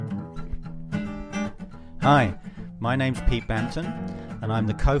Hi, my name's Pete Bampton, and I'm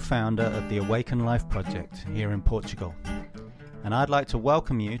the co-founder of the Awaken Life Project here in Portugal. And I'd like to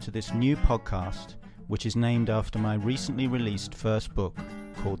welcome you to this new podcast, which is named after my recently released first book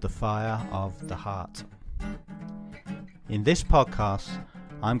called The Fire of the Heart. In this podcast,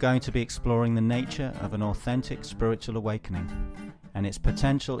 I'm going to be exploring the nature of an authentic spiritual awakening and its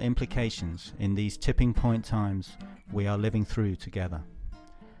potential implications in these tipping point times we are living through together.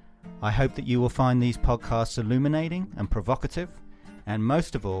 I hope that you will find these podcasts illuminating and provocative, and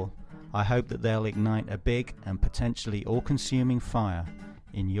most of all, I hope that they'll ignite a big and potentially all-consuming fire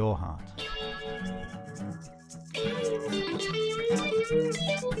in your heart.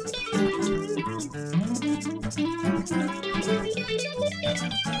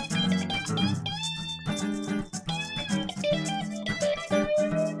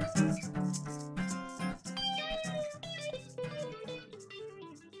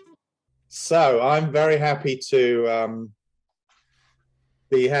 So I'm very happy to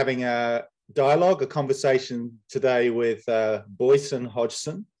be having a dialogue, a conversation today with Boyson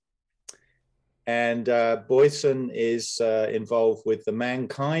Hodgson. And Boyson is involved with the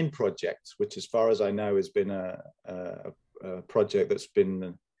Mankind Project, which as far as I know has been a project that's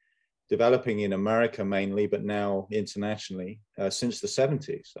been developing in America mainly, but now internationally since the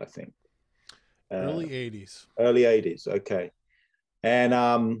 70s, I think. Early 80s. Early 80s, okay.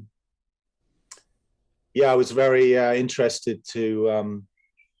 And yeah, I was very interested to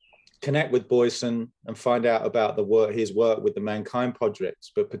connect with Boyson and find out about his work with the Mankind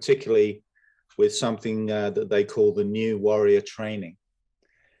Project, but particularly with something that they call the New Warrior Training,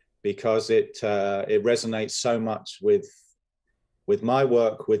 because it resonates so much with my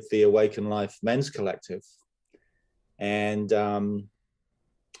work with the Awaken Life Men's Collective, and and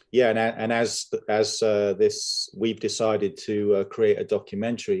as this, we've decided to create a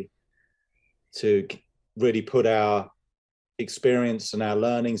documentary to really put our experience and our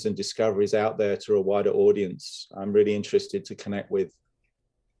learnings and discoveries out there to a wider audience. I'm really interested to connect with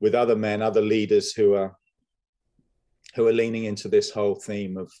other men, other leaders who are leaning into this whole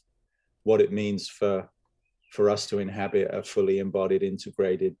theme of what it means for us to inhabit a fully embodied,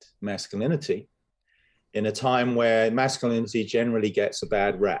 integrated masculinity in a time where masculinity generally gets a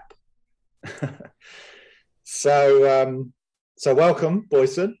bad rap. So welcome,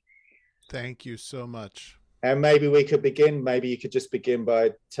 Boyson. Thank you so much. And maybe we could begin, maybe you could just begin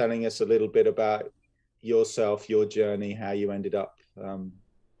by telling us a little bit about yourself, your journey, how you ended up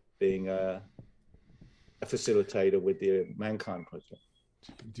being a facilitator with the Mankind Project.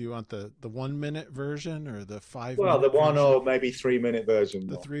 Do you want the 1 minute version or the 5 Well, minute the 1 version? or maybe 3 minute version.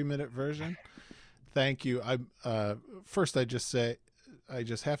 The 3 minute version? Thank you. First I just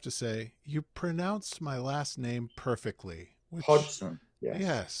have to say you pronounced my last name perfectly. Hodgson.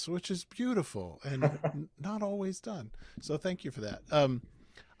 Yes, which is beautiful and not always done. So thank you for that.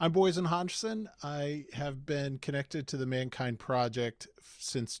 I'm Boyson Hodgson. I have been connected to the Mankind Project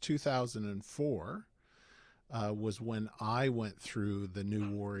since 2004. Was when I went through the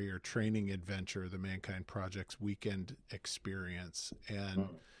New Warrior Training Adventure, the Mankind Project's weekend experience. And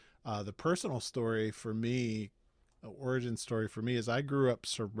the personal story for me, origin story for me, is I grew up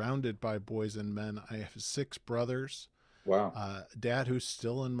surrounded by boys and men. I have 6 brothers. Wow. Dad who's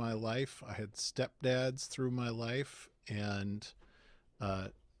still in my life. I had stepdads through my life and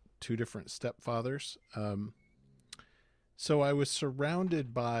 2 different stepfathers. So I was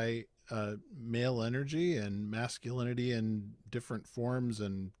surrounded by male energy and masculinity in different forms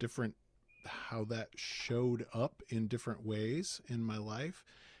and different how that showed up in different ways in my life.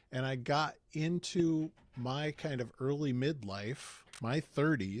 And I got into my kind of early midlife, my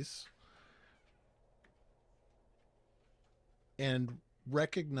 30s, and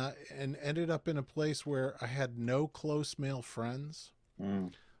ended up in a place where I had no close male friends.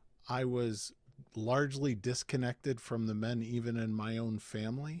 I was largely disconnected from the men, even in my own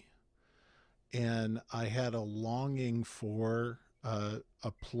family. And I had a longing for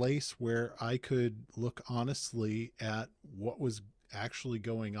a place where I could look honestly at what was actually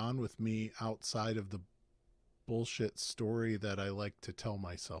going on with me outside of the bullshit story that I like to tell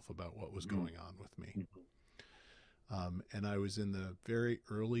myself about what was going on with me. And I was in the very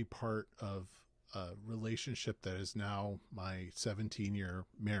early part of a relationship that is now my 17-year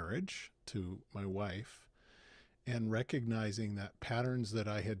marriage to my wife, and recognizing that patterns that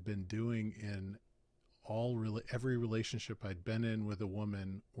I had been doing in every relationship I'd been in with a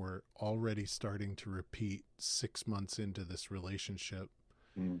woman were already starting to repeat 6 months into this relationship.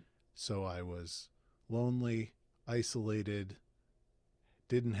 So I was lonely, isolated,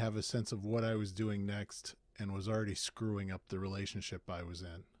 didn't have a sense of what I was doing next, and was already screwing up the relationship I was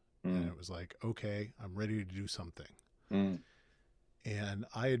in. And it was like, okay, I'm ready to do something. Mm. And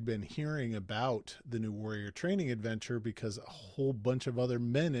I had been hearing about the New Warrior Training Adventure because a whole bunch of other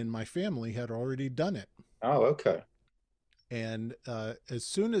men in my family had already done it. Oh, okay. And as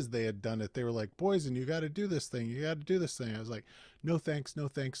soon as they had done it, they were like, Boysen, you got to do this thing. You got to do this thing. I was like, no, thanks, no,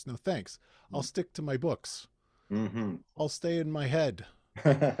 thanks, no, thanks. I'll stick to my books. Mm-hmm. I'll stay in my head.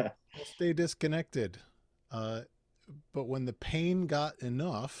 I'll stay disconnected. But when the pain got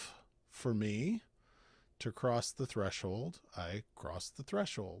enough for me to cross the threshold, I crossed the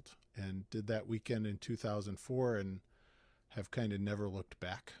threshold and did that weekend in 2004 and have kind of never looked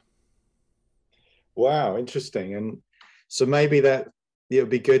back. Wow, interesting. And so maybe that it would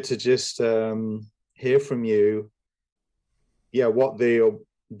be good to just hear from you, what the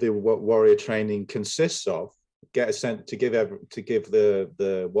what warrior training consists of. Get a sense to give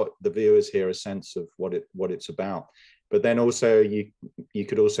the viewers here a sense of what it's about. But then also you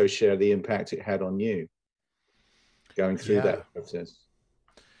could also share the impact it had on you going through that process.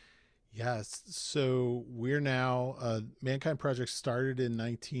 Yes. So we're now, Mankind Project started in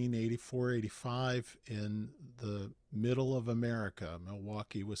 1984, 85 in the middle of America,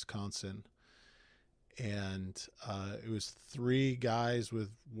 Milwaukee, Wisconsin. And it was 3 guys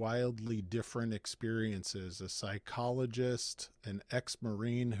with wildly different experiences, a psychologist, an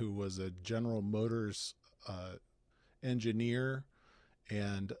ex-Marine who was a General Motors engineer,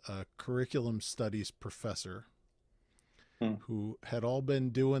 and a curriculum studies professor who had all been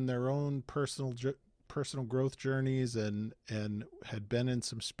doing their own personal growth journeys and had been in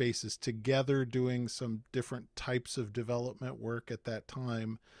some spaces together doing some different types of development work at that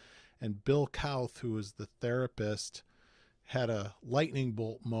time. And Bill Kauth, who was the therapist, had a lightning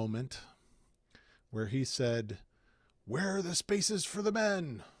bolt moment where he said, "Where are the spaces for the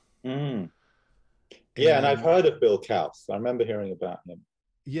men?" Mm. Yeah, and I've heard of Bill Kauth. I remember hearing about him.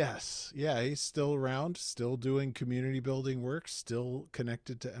 Yes. Yeah, he's still around, still doing community building work, still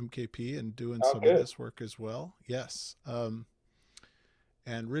connected to MKP and doing some of this work as well. Yes.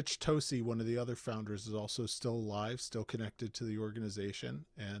 And Rich Tosi, one of the other founders, is also still alive, still connected to the organization,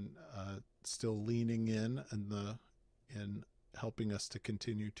 and still leaning in helping us to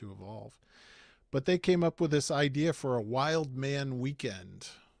continue to evolve. But they came up with this idea for a Wild Man Weekend,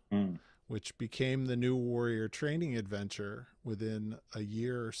 which became the New Warrior Training Adventure within a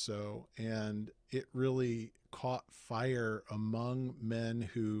year or so. And it really caught fire among men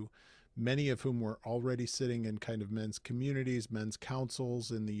many of whom were already sitting in kind of men's communities, men's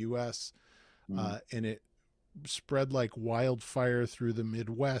councils in the U.S. And it spread like wildfire through the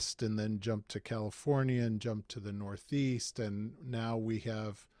Midwest and then jumped to California and jumped to the Northeast. And now we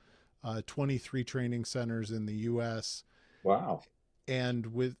have 23 training centers in the U.S. Wow.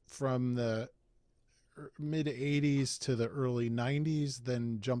 And from the mid 80s to the early 90s,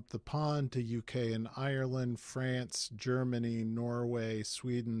 then jumped the pond to UK and Ireland, France, Germany, Norway,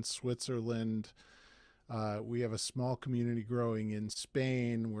 Sweden, Switzerland. We have a small community growing in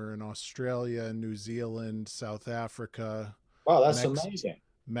Spain. We're in Australia, New Zealand, South Africa. Wow, that's amazing.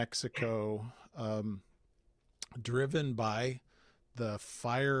 Mexico, driven by the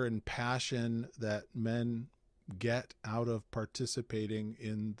fire and passion that men get out of participating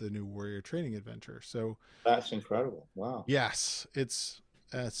in the New Warrior Training Adventure. So that's incredible. Wow. Yes, it's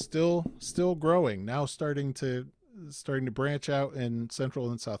still growing now, starting to branch out in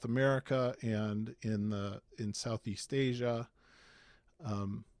Central and South America and in Southeast Asia.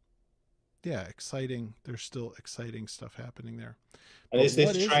 Exciting. There's still exciting stuff happening there. And but is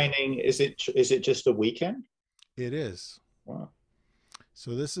this training? Is it just a weekend? It is. Wow.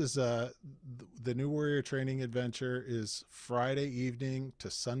 So this is the New Warrior Training Adventure is Friday evening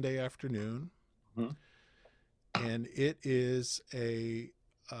to Sunday afternoon. And it is a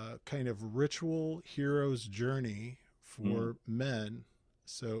kind of ritual hero's journey for men.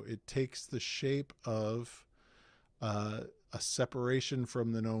 So it takes the shape of a separation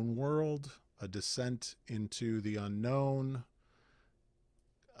from the known world, a descent into the unknown,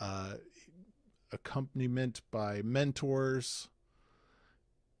 accompaniment by mentors,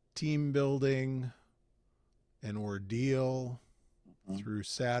 team building, an ordeal through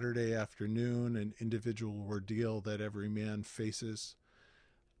Saturday afternoon, an individual ordeal that every man faces,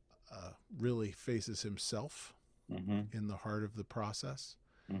 really faces himself in the heart of the process.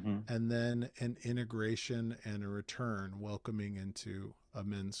 And then an integration and a return, welcoming into a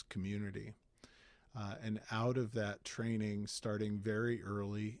men's community. And out of that training, starting very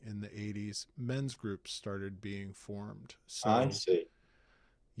early in the 80s, men's groups started being formed. So, I see.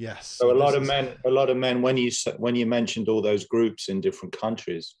 Yes. So a lot of men. When you mentioned all those groups in different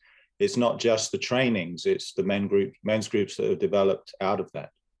countries, it's not just the trainings; it's the men's groups that have developed out of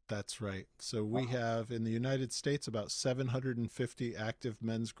that. That's right. So we have in the United States about 750 active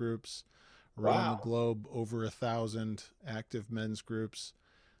men's groups. Around the globe, over 1,000 active men's groups.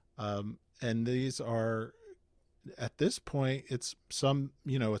 And these are, at this point, it's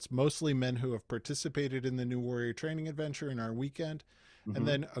mostly men who have participated in the New Warrior Training Adventure in our weekend, and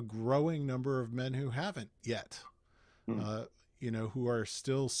then a growing number of men who haven't yet, who are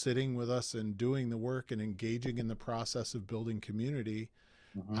still sitting with us and doing the work and engaging in the process of building community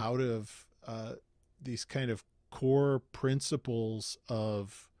out of these kind of core principles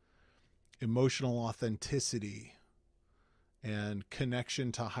of emotional authenticity and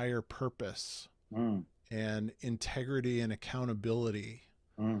connection to higher purpose and integrity and accountability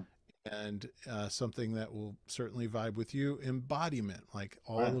and something that will certainly vibe with you, embodiment. Like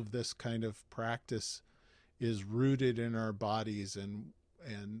all of this kind of practice is rooted in our bodies and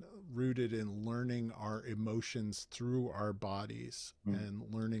rooted in learning our emotions through our bodies and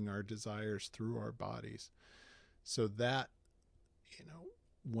learning our desires through our bodies. So that,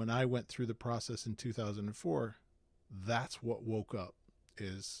 when I went through the process in 2004, that's what woke up,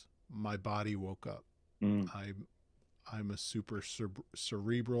 is my body woke up. I'm a super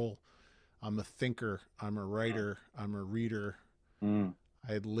cerebral, I'm a thinker, I'm a writer, I'm a reader. I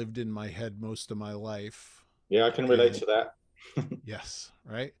had lived in my head most of my life. Yeah, I can relate to that. Yes,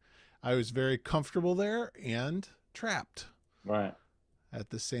 right. I was very comfortable there and trapped at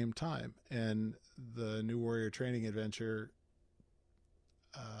the same time. And the New Warrior Training Adventure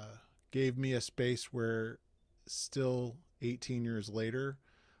gave me a space where still 18 years later,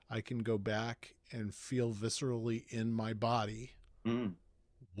 I can go back and feel viscerally in my body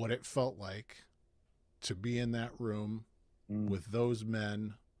what it felt like to be in that room with those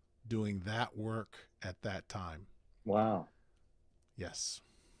men doing that work at that time. Wow. Yes.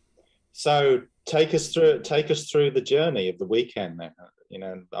 So take us through the journey of the weekend then.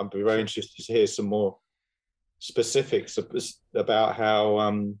 I'd be very interested to hear some more specifics about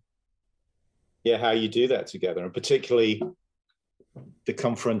how you do that together, and particularly the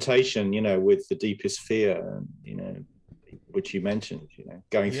confrontation, with the deepest fear, which you mentioned,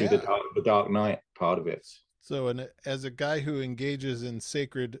 going through the dark night part of it. So, and as a guy who engages in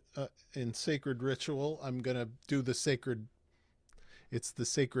sacred ritual, I'm going to do the sacred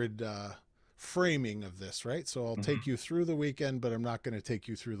framing of this, right? So I'll take you through the weekend, but I'm not going to take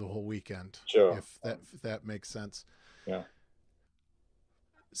you through the whole weekend. Sure. If that makes sense. Yeah.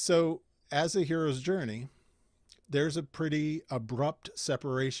 So as a hero's journey, there's a pretty abrupt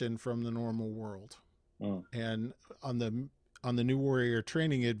separation from the normal world. And on the New Warrior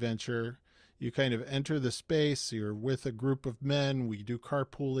Training Adventure, you kind of enter the space, you're with a group of men, we do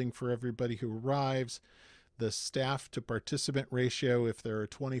carpooling for everybody who arrives. The staff to participant ratio, if there are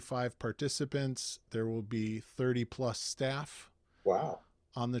 25 participants, there will be 30 plus staff. Wow.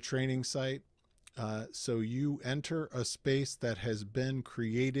 On the training site. So you enter a space that has been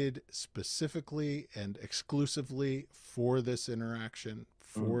created specifically and exclusively for this interaction,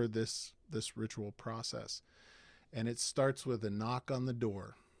 for this ritual process. And it starts with a knock on the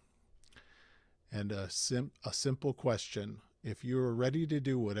door and a simple question. If you are ready to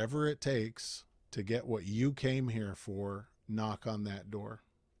do whatever it takes to get what you came here for, knock on that door.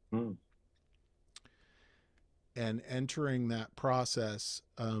 And entering that process,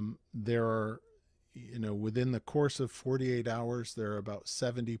 there are, within the course of 48 hours, there are about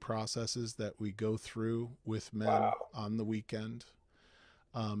 70 processes that we go through with men on the weekend.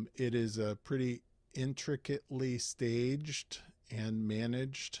 It is a pretty intricately staged and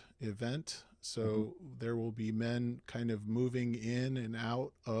managed event. So there will be men kind of moving in and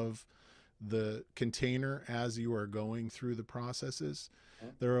out of the container as you are going through the processes.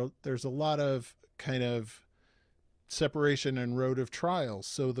 There's a lot of kind of separation and road of trials.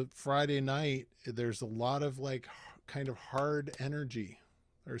 So the Friday night, there's a lot of like kind of hard energy.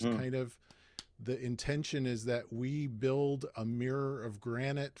 There's kind of, the intention is that we build a mirror of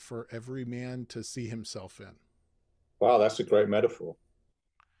granite for every man to see himself in. Wow, that's a great metaphor.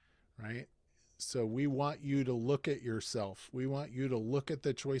 Right? So we want you to look at yourself. We want you to look at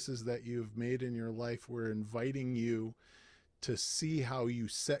the choices that you've made in your life. We're inviting you to see how you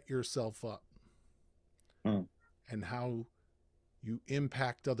set yourself up and how you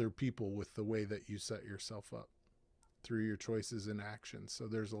impact other people with the way that you set yourself up through your choices and actions. So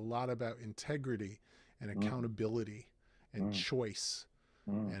there's a lot about integrity and accountability and choice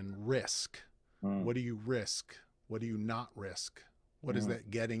and risk. What do you risk? What do you not risk? What is that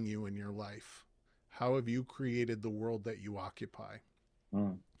getting you in your life? How have you created the world that you occupy?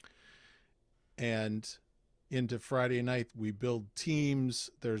 And into Friday night, we build teams.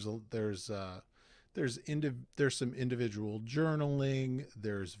 There's there's some individual journaling,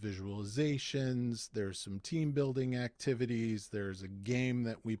 there's visualizations, there's some team building activities, there's a game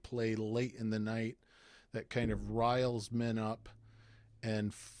that we play late in the night that kind of riles men up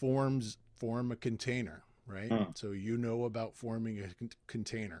and form a container, right? So you know about forming a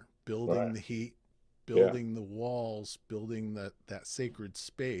container, building the heat, building the walls, building that sacred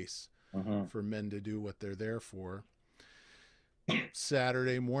space for men to do what they're there for.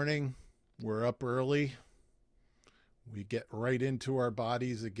 Saturday morning, we're up early. We get right into our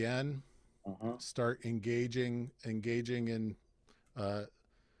bodies again. Start engaging in,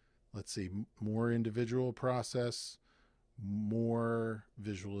 let's see, more individual process, more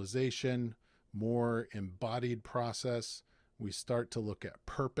visualization, more embodied process. We start to look at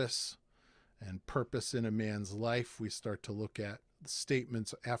purpose and purpose in a man's life. We start to look at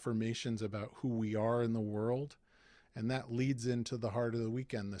statements, affirmations about who we are in the world. And that leads into the heart of the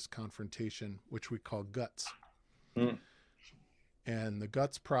weekend, this confrontation, which we call guts. And the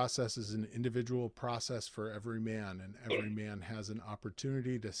guts process is an individual process for every man, and every man has an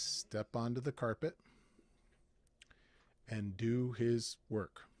opportunity to step onto the carpet and do his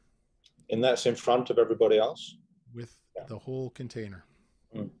work. And that's in front of everybody else? With the whole container.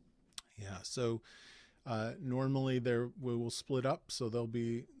 Yeah. So normally we will split up. So there'll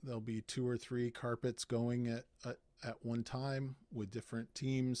be 2 or 3 carpets going at one time with different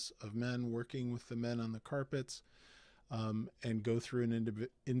teams of men working with the men on the carpets, and go through an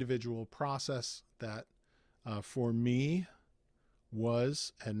individual process that for me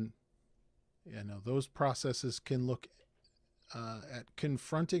was, and those processes can look at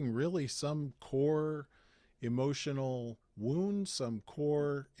confronting really some core emotional wounds, some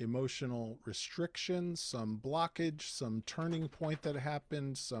core emotional restrictions, some blockage, some turning point that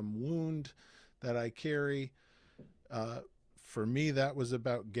happened, some wound that I carry. For me, that was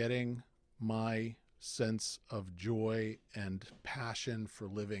about getting my sense of joy and passion for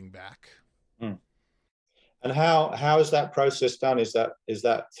living back. And how is that process done? Is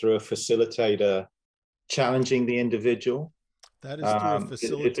that through a facilitator challenging the individual? That is through a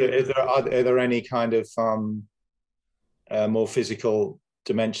facilitator. Are there any kind of more physical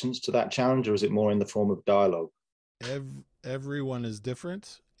dimensions to that challenge, or is it more in the form of dialogue? Everyone is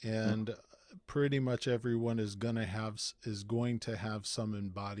different, and pretty much everyone is going to have some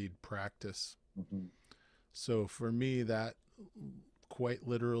embodied practice. So for me, that quite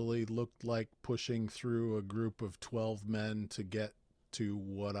literally looked like pushing through a group of 12 men to get to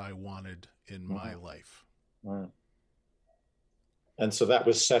what I wanted in my life. And so that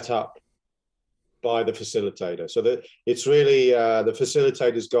was set up by the facilitator. So that it's really the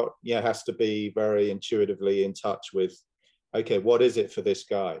facilitator's has to be very intuitively in touch with, okay, what is it for this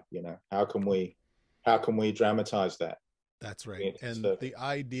guy? How can we dramatize that? That's right. And the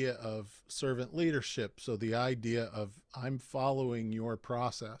idea of servant leadership. So the idea of, I'm following your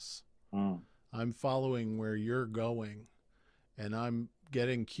process. I'm following where you're going, and I'm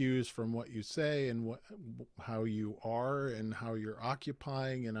getting cues from what you say and how you are and how you're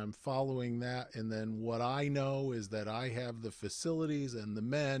occupying, and I'm following that. And then what I know is that I have the facilities and the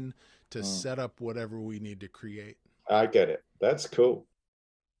men to set up whatever we need to create. I get it. That's cool.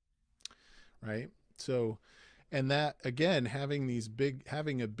 Right. So, and that, again, having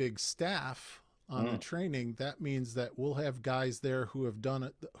a big staff on the training, that means that we'll have guys there who have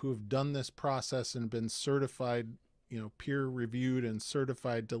done this process and been certified, peer reviewed and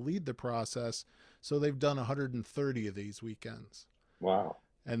certified to lead the process. So they've done 130 of these weekends. Wow.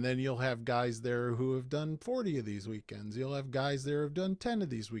 And then you'll have guys there who have done 40 of these weekends. You'll have guys there who've done 10 of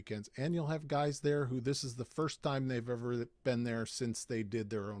these weekends. And you'll have guys there who this is the first time they've ever been there since they did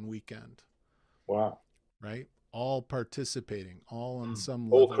their own weekend. Wow. Right? All participating, all on some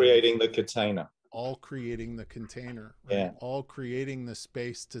level. All creating the container. All creating the container. Right? Yeah. All creating the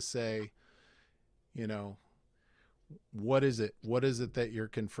space to say, what is it? What is it that you're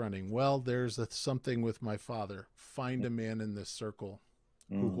confronting? Well, there's something with my father. Find a man in this circle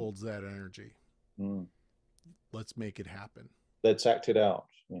who holds that energy. Let's make it happen. Let's act it out.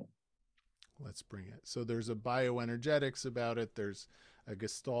 Yeah. Let's bring it. So there's a bioenergetics about it. There's a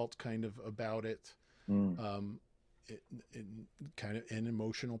Gestalt kind of about it. It kind of an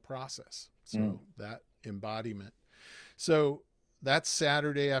emotional process. So that embodiment. So that's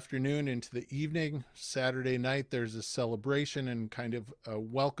Saturday afternoon into the evening. Saturday night, there's a celebration and kind of a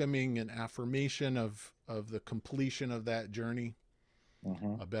welcoming and affirmation of the completion of that journey.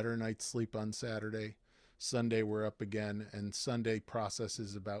 A better night's sleep on Saturday. Sunday, we're up again, and Sunday process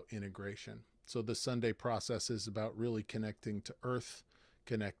is about integration. So the Sunday process is about really connecting to earth,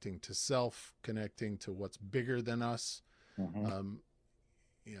 connecting to self, connecting to what's bigger than us.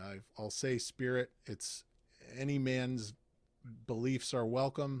 I'll say spirit. It's any man's beliefs are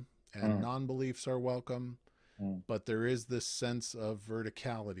welcome and non-beliefs are welcome, but there is this sense of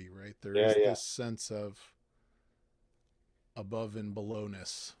verticality, right? There is this sense of above and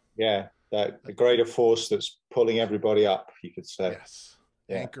belowness. Yeah, that the greater force that's pulling everybody up, you could say. Yes.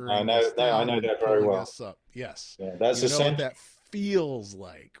 Yeah. Anchoring I know that very well. us up. Yes. Yeah, that's what that feels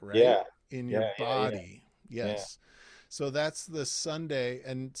like, right? Yeah. In your body. Yes. So that's the Sunday,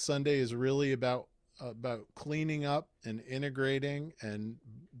 and Sunday is really about cleaning up and integrating and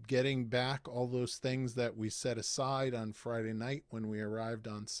getting back all those things that we set aside on Friday night when we arrived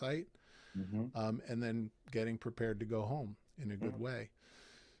on site, and then getting prepared to go home in a good way.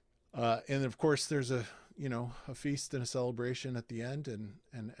 And of course, there's a feast and a celebration at the end,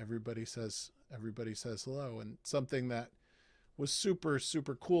 and everybody says hello. And something that was super,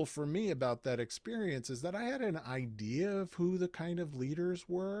 super cool for me about that experience is that I had an idea of who the kind of leaders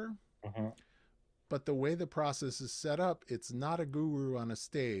were, but the way the process is set up, it's not a guru on a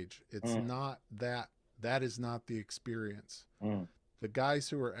stage. It's not that. That is not the experience. The guys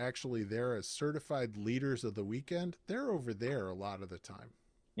who are actually there as certified leaders of the weekend, they're over there a lot of the time.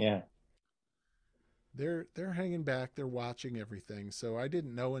 Yeah. They're hanging back, they're watching everything. So I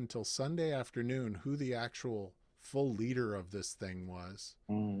didn't know until Sunday afternoon who the actual full leader of this thing was.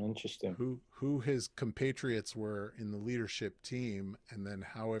 Interesting. Who his compatriots were in the leadership team, and then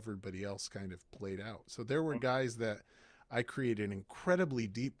how everybody else kind of played out. So there were guys that I created incredibly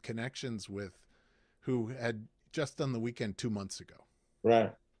deep connections with who had just done the weekend 2 months ago.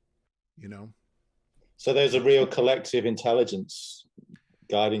 Right. So there's a real collective intelligence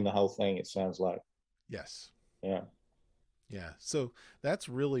guiding the whole thing, it sounds like. Yes. Yeah. Yeah. So that's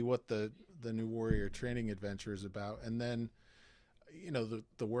really what the New Warrior Training Adventure is about. And then,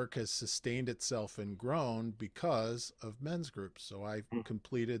 the work has sustained itself and grown because of men's groups. So I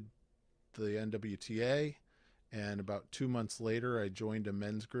completed the NWTA, and about 2 months later, I joined a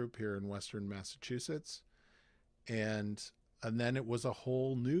men's group here in Western Massachusetts. And then it was a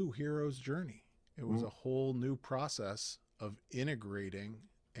whole new hero's journey. It was a whole new process of integrating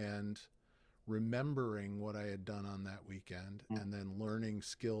and remembering what I had done on that weekend, and then learning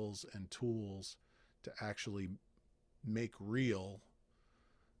skills and tools to actually make real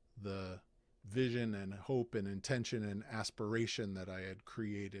the vision and hope and intention and aspiration that I had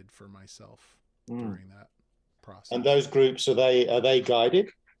created for myself during that process. And those groups, are they guided?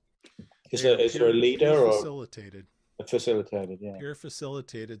 Is there a leader peer or facilitated? Facilitated, yeah. Peer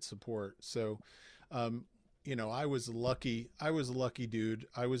facilitated support. So I was a lucky dude.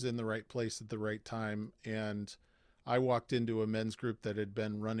 I was in the right place at the right time. And I walked into a men's group that had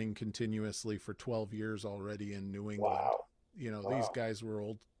been running continuously for 12 years already in New England. Wow. These guys were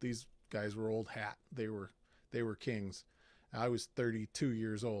old hat. They were kings. I was 32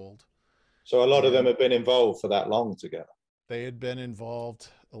 years old. So a lot of them have been involved for that long together. They had been involved.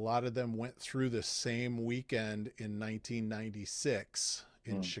 A lot of them went through the same weekend in 1996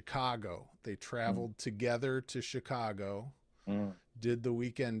 in Chicago. They traveled together to Chicago, did the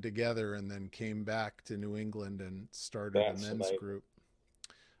weekend together, and then came back to New England and started a men's group.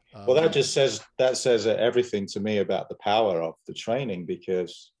 Well, that says everything to me about the power of the training,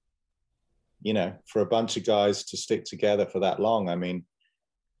 because, for a bunch of guys to stick together for that long. I mean,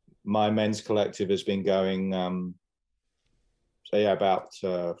 my men's collective has been going, about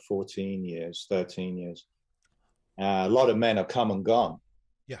 13 years. A lot of men have come and gone.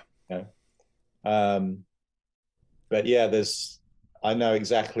 Yeah. But yeah, I know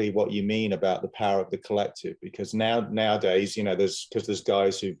exactly what you mean about the power of the collective, because nowadays, there's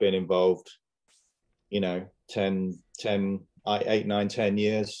guys who've been involved, 8, 9, 10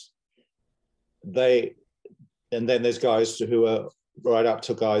 years. And then there's guys who are right up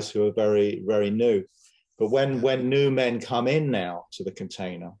to guys who are very, very new. But when new men come in now to the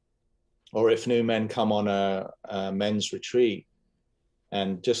container, or if new men come on a men's retreat,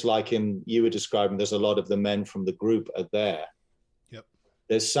 and just like you were describing, there's a lot of the men from the group are there. Yep.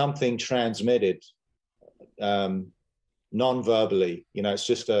 There's something transmitted non-verbally. It's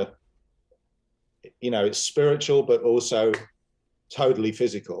just it's spiritual, but also totally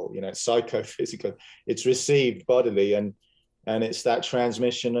physical. It's psychophysical. It's received bodily, and it's that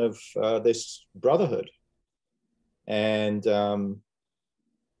transmission of this brotherhood. And so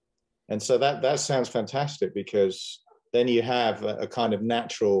that sounds fantastic, because then you have a kind of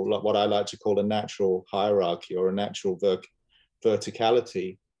natural, what I like to call a natural hierarchy, or a natural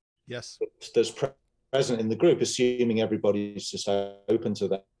verticality. Yes. That's present in the group, assuming everybody's just open to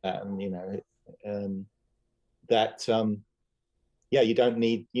that. And you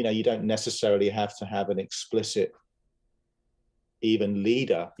don't necessarily have to have an explicit even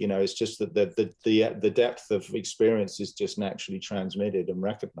leader. You know, it's just that the depth of experience is just naturally transmitted and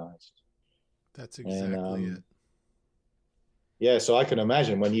recognized. That's exactly it. Yeah, so I can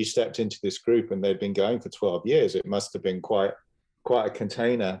imagine when you stepped into this group and they'd been going for 12 years, it must have been quite a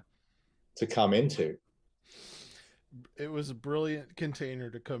container to come into. It was a brilliant container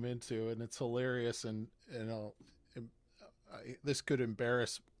to come into, and it's hilarious. And this could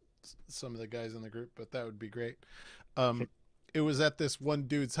embarrass some of the guys in the group, but that would be great. It was at this one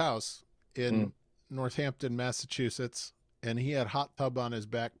dude's house in Northampton, Massachusetts, and he had hot tub on his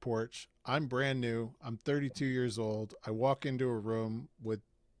back porch. I'm brand new. I'm 32 years old. I walk into a room with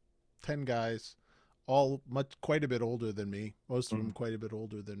 10 guys, all quite a bit older than me. Most of them quite a bit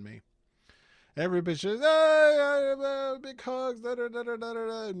older than me. Everybody says, "Hey, big hugs." Da, da, da, da, da,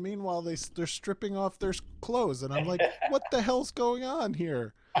 da. And meanwhile, they're stripping off their clothes, and I'm like, "What the hell's going on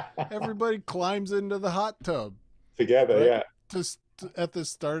here?" Everybody climbs into the hot tub together, right? Yeah. Just at the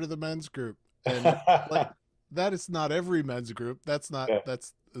start of the men's group, and like that is not every men's group. This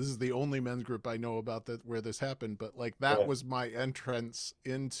is the only men's group I know about where this happened. But like that was my entrance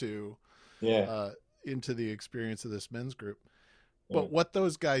into the experience of this men's group. But what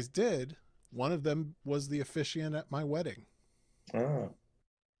those guys did. One of them was the officiant at my wedding.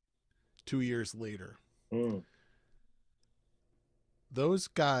 2 years later. Those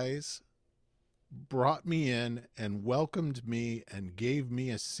guys brought me in and welcomed me and gave me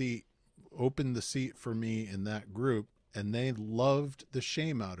a seat, opened the seat for me in that group, and they loved the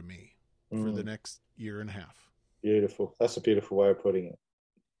shame out of me for the next year and a half. Beautiful. That's a beautiful way of putting it.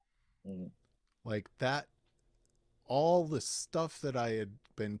 Like that, all the stuff that I had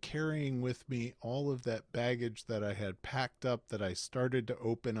been carrying with me, all of that baggage that I had packed up, that I started to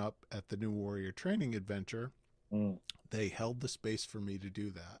open up at the New Warrior Training Adventure, they held the space for me to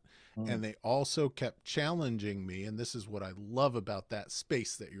do that. And they also kept challenging me. And this is what I love about that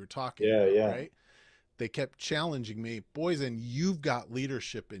space that you're talking about, right? They kept challenging me, Boysen, you've got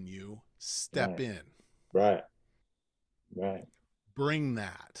leadership in you. Step in. Right. Bring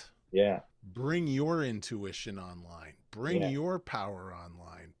that. Yeah. Bring your intuition online. Bring your power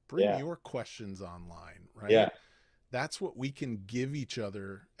online. Bring your questions online, right? Yeah. That's what we can give each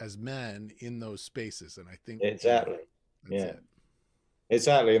other as men in those spaces. And I think exactly.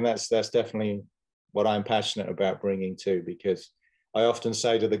 Exactly. And that's definitely what I'm passionate about bringing too, because I often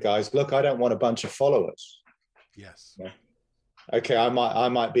say to the guys, look, I don't want a bunch of followers. Yes. Okay. I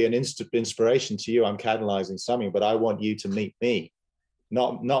might be an inspiration to you. I'm catalyzing something, but I want you to meet me.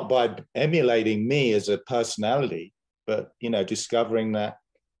 Not by emulating me as a personality, but, you know, discovering that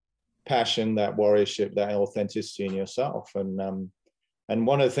passion, that warriorship, that authenticity in yourself. And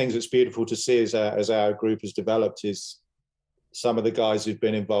one of the things that's beautiful to see is as our group has developed is some of the guys who've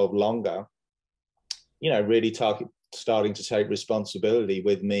been involved longer, you know, really starting to take responsibility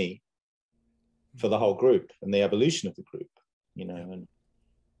with me for the whole group and the evolution of the group, you know.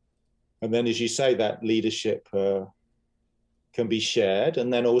 And then, as you say, that leadership can be shared.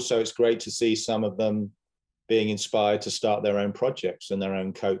 And then also it's great to see some of them being inspired to start their own projects and their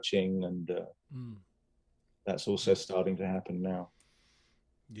own coaching. And that's also starting to happen now.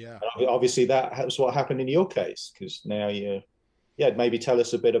 Yeah. And obviously that's what happened in your case, because now maybe tell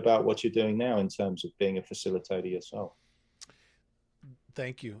us a bit about what you're doing now in terms of being a facilitator yourself.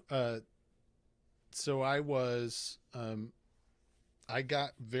 Thank you. So I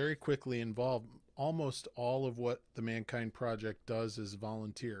got very quickly involved. Almost all of what the Mankind Project does is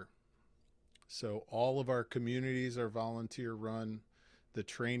volunteer. So all of our communities are volunteer run. The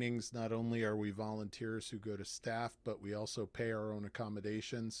trainings, not only are we volunteers who go to staff, but we also pay our own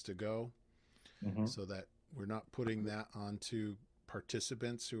accommodations to go, so that we're not putting that onto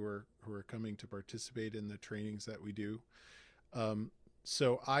participants who are coming to participate in the trainings that we do.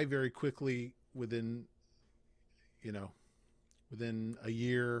 So I very quickly, within a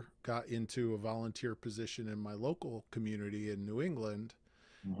year, got into a volunteer position in my local community in New England,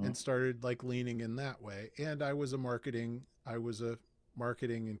 and started like leaning in that way. And I was a marketing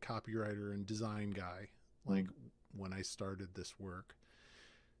and copywriter and design guy, like when I started this work.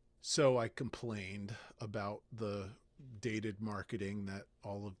 So I complained about the dated marketing that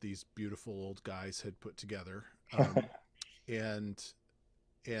all of these beautiful old guys had put together. And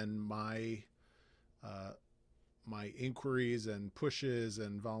my inquiries and pushes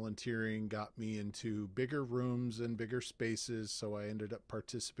and volunteering got me into bigger rooms and bigger spaces. So I ended up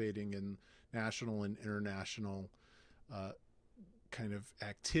participating in national and international kind of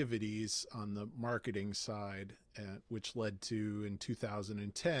activities on the marketing side, which led to, in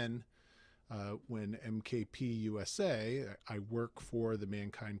 2010, when MKP USA, I work for the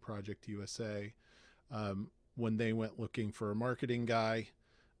Mankind Project USA, when they went looking for a marketing guy,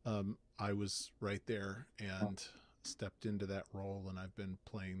 I was right there and stepped into that role, and I've been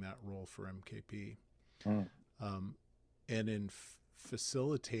playing that role for MKP. And in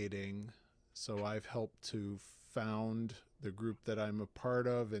facilitating, so I've helped to found the group that I'm a part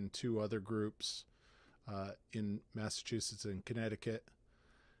of and 2 other groups in Massachusetts and Connecticut.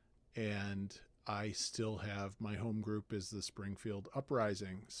 And I still have my home group is the Springfield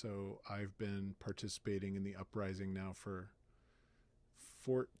Uprising. So I've been participating in the Uprising now for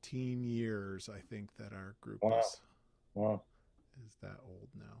 14 years. I think that our group is that old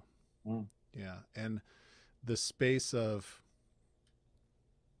now. Yeah. And the space of,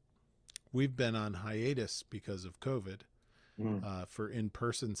 we've been on hiatus because of COVID for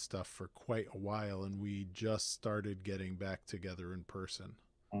in-person stuff for quite a while, and we just started getting back together in person.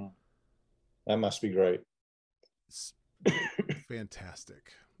 That must be great. It's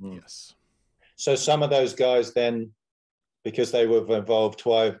fantastic. Yes. So some of those guys then, because they were involved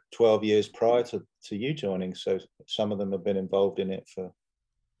 12 years prior to you joining, so some of them have been involved in it for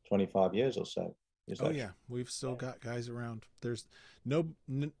 25 years or so. Yeah, we've still got guys around. There's none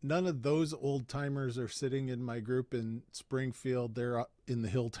of those old timers are sitting in my group in Springfield. They're up in the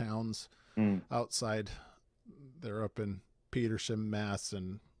hill towns outside. They're up in Petersham, Mass,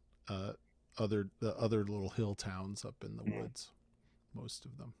 and the other little hill towns up in the woods. Most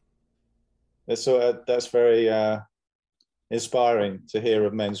of them. That's very inspiring to hear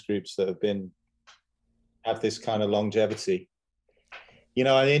of men's groups that have this kind of longevity. You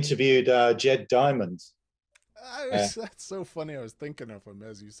know, I interviewed Jed Diamond. That's so funny. I was thinking of him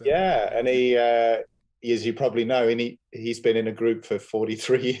as you said. Yeah, and he, as you probably know, he's been in a group for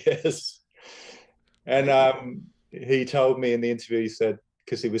 43 years. And he told me in the interview, he said,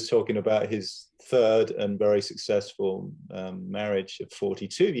 because he was talking about his 3rd and very successful marriage of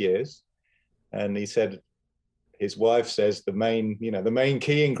 42 years. And he said, his wife says the main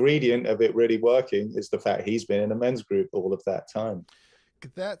key ingredient of it really working is the fact he's been in a men's group all of that time.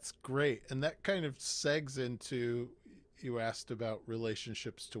 That's great. And that kind of segs into, you asked about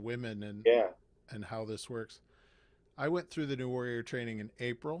relationships to women and how this works. I went through the New Warrior training in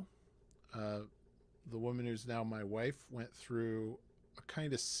April. The woman who's now my wife went through a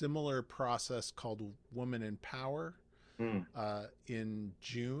kind of similar process called Woman in Power in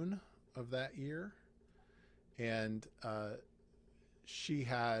June of that year. And she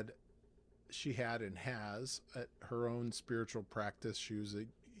had and has at her own spiritual practice. She was a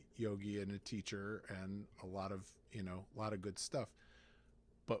yogi and a teacher and a lot of good stuff.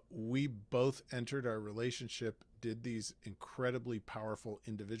 But we both entered our relationship, did these incredibly powerful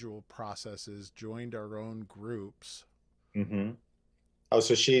individual processes, joined our own groups. Oh,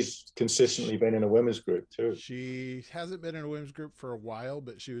 so she's consistently been in a women's group too. She hasn't been in a women's group for a while,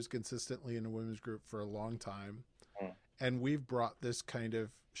 but she was consistently in a women's group for a long time. And we've brought this kind of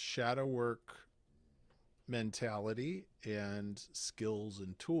shadow work mentality and skills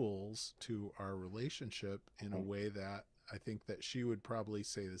and tools to our relationship in a way that I think that she would probably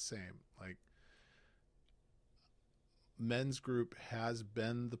say the same. Like, men's group has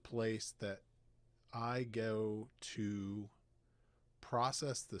been the place that I go to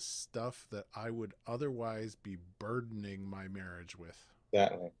process the stuff that I would otherwise be burdening my marriage with.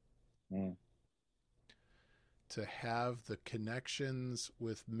 Exactly. To have the connections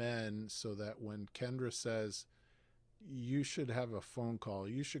with men so that when Kendra says, you should have a phone call,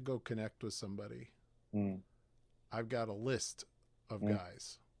 you should go connect with somebody, I've got a list of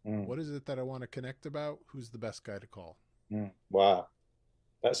guys. What is it that I want to connect about? Who's the best guy to call? Wow.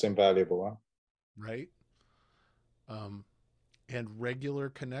 That's invaluable, huh? Right? And regular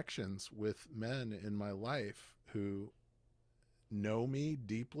connections with men in my life who know me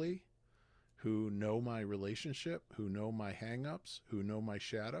deeply, who know my relationship, who know my hang-ups, who know my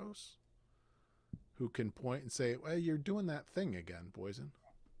shadows, who can point and say, well, you're doing that thing again, Boysen.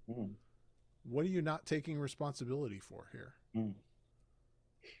 What are you not taking responsibility for here?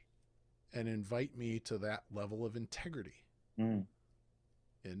 And invite me to that level of integrity in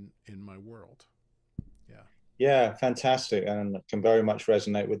my world. Yeah, fantastic. And I can very much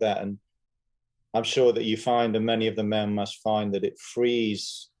resonate with that. And I'm sure that you find, and many of the men must find, that it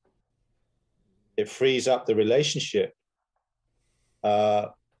frees up the relationship.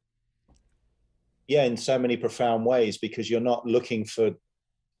 In so many profound ways, because you're not looking for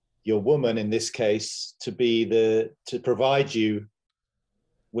your woman in this case to provide you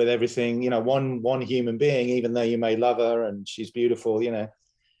with everything, one human being, even though you may love her and she's beautiful,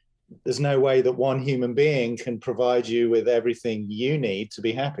 there's no way that one human being can provide you with everything you need to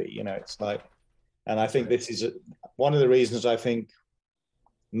be happy. It's like, and I think this is one of the reasons I think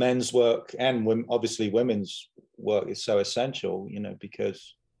men's work and obviously women's work is so essential, you know,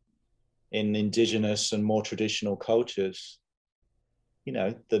 because in indigenous and more traditional cultures, you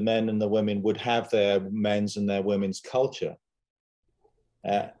know, the men and the women would have their men's and their women's culture.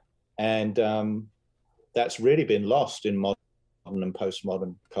 And that's really been lost in modern and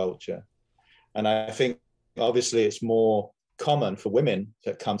postmodern culture. And I think obviously it's more common for women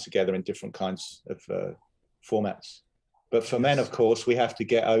that come together in different kinds of formats. But for men, of course, we have to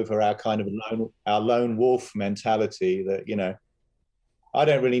get over our kind of lone wolf mentality that, you know, I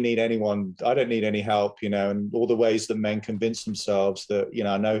don't really need anyone. I don't need any help, you know, and all the ways that men convince themselves that, you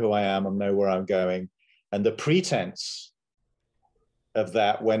know, I know who I am, I know where I'm going. And the pretense of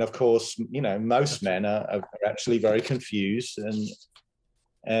that, when, of course, you know, most men are actually very confused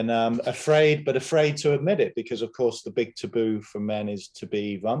and afraid to admit it, because, of course, the big taboo for men is to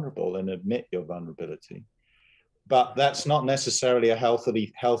be vulnerable and admit your vulnerability. But that's not necessarily a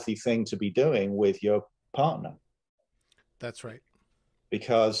healthy thing to be doing with your partner. That's right.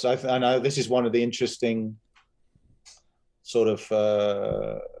 Because I know this is one of the interesting sort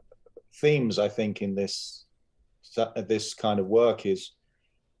of themes, I think, in this kind of work, is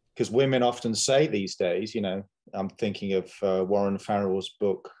because women often say these days, you know, I'm thinking of Warren Farrell's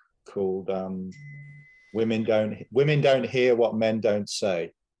book called Women Don't Hear What Men Don't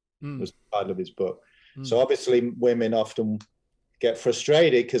Say, was the title of his book. So obviously women often get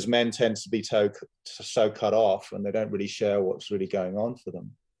frustrated because men tend to be so cut off and they don't really share what's really going on for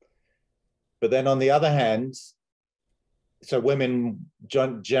them. But then on the other hand, so women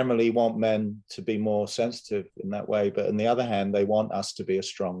generally want men to be more sensitive in that way, but on the other hand, they want us to be a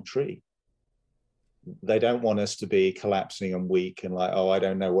strong tree. They don't want us to be collapsing and weak and like, oh, I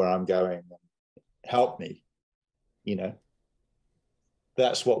don't know where I'm going, help me, you know.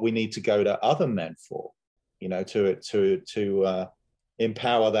 That's what we need to go to other men for, you know, to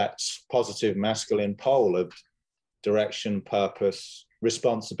empower that positive masculine pole of direction, purpose,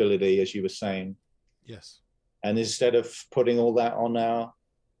 responsibility, as you were saying. Yes. And instead of putting all that on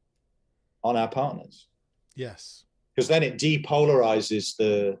our partners. Yes. Because then it depolarizes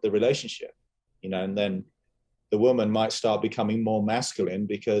the relationship, you know, and then the woman might start becoming more masculine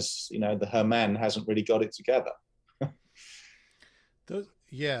because, you know, her man hasn't really got it together.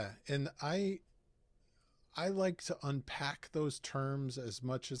 Yeah. And I like to unpack those terms as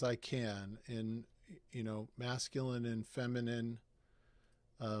much as I can in, you know, masculine and feminine.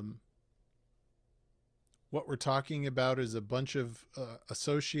 What we're talking about is a bunch of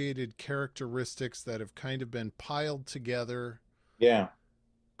associated characteristics that have kind of been piled together. Yeah.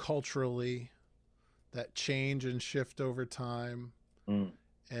 Culturally, that change and shift over time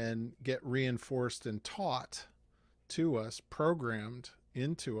and get reinforced and taught to us, programmed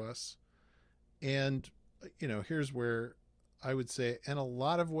into us. And, you know, here's where I would say, and a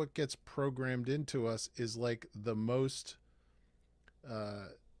lot of what gets programmed into us is like the most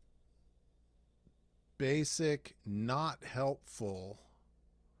basic, not helpful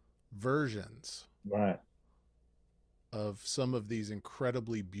versions of some of these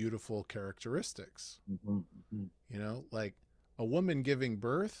incredibly beautiful characteristics. You know, like a woman giving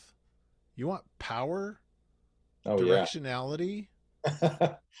birth, you want power, directionality,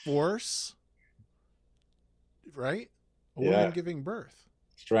 force, right? A woman giving birth,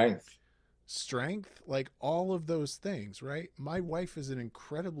 strength, like all of those things, right? My wife is an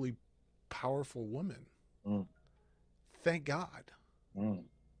incredibly powerful woman. Thank God. You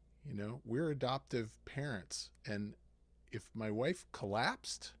know, we're adoptive parents, and if my wife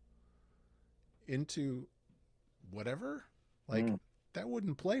collapsed into whatever, like that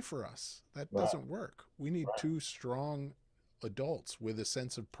wouldn't play for us. That doesn't work. We need two strong adults with a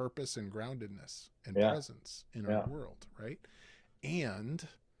sense of purpose and groundedness and presence in our world, right? And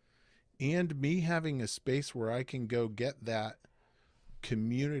me having a space where I can go get that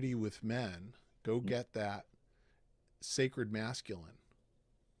community with men, go get that sacred masculine,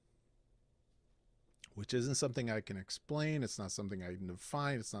 which isn't something I can explain. It's not something I can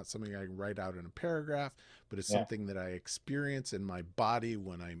define. It's not something I can write out in a paragraph, but it's something that I experience in my body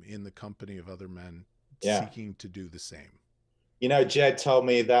when I'm in the company of other men seeking to do the same. You know, Jed told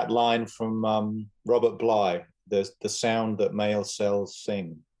me that line from Robert Bly, the sound that male cells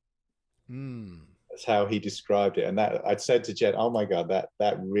sing. That's how he described it. And that I'd said to Jed, oh my God,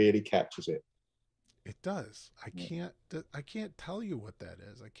 that really captures it. It does. I can't tell you what that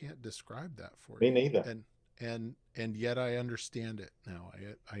is. I can't describe that for you. Me neither. And yet I understand it now.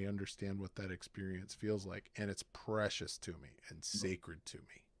 I understand what that experience feels like, and it's precious to me and sacred to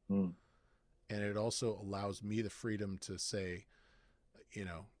me. And it also allows me the freedom to say, you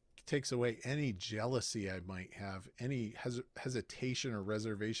know, takes away any jealousy I might have, any hesitation or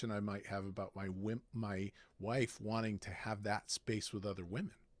reservation I might have about my wife wanting to have that space with other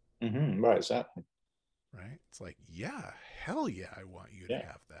women. Mm-hmm. Right, exactly. Right? It's like, yeah, hell yeah, I want you to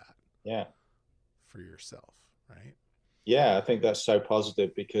have that. Yeah. For yourself, right? Yeah, I think that's so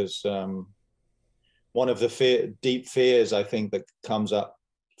positive, because one of the deep fears I think that comes up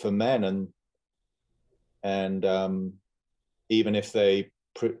for men, and even if they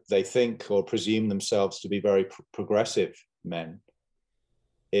think or presume themselves to be very progressive men,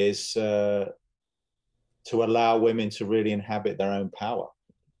 is to allow women to really inhabit their own power.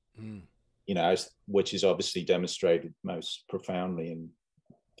 You know, which is obviously demonstrated most profoundly in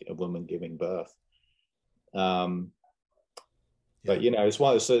a woman giving birth. But you know, it's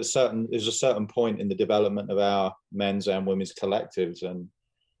why there's a certain point in the development of our men's and women's collectives, and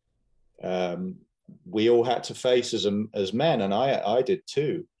we all had to face as men, and I did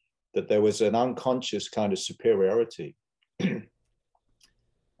too, that there was an unconscious kind of superiority.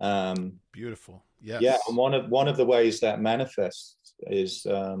 Beautiful. Yes. Yeah, and one of the ways that manifests is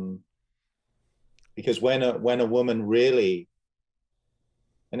because when a woman really,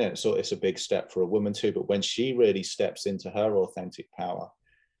 and it's a big step for a woman too, but when she really steps into her authentic power,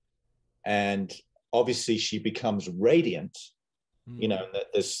 and obviously she becomes radiant, you know, that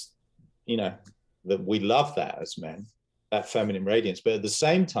there's, you know, that we love that as men, that feminine radiance, but at the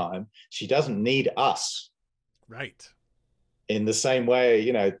same time, she doesn't need us. Right. In the same way,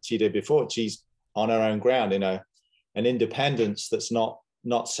 you know, she did before. She's on her own ground, in an independence that's not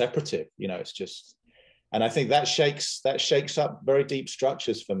separative, you know, it's just. And I think that shakes up very deep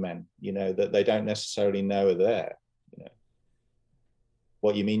structures for men, you know, that they don't necessarily know are there. You know,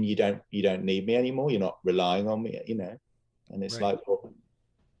 what you mean? You don't need me anymore. You're not relying on me, you know. And it's right. Like, well,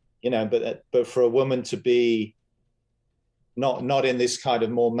 you know, but for a woman to be not in this kind of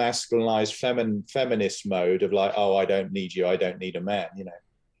more masculinized feminist mode of like, oh, I don't need you, I don't need a man, you know.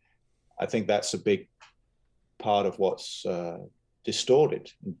 I think that's a big part of what's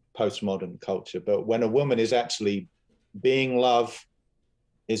distorted in postmodern culture. But when a woman is actually being loved,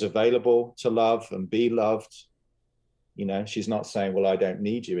 is available to love and be loved, you know, she's not saying, well, I don't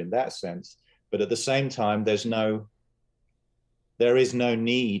need you in that sense. But at the same time, there is no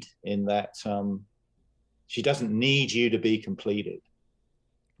need in that. She doesn't need you to be completed.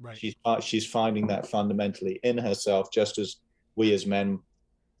 Right. She's finding that fundamentally in herself, just as we as men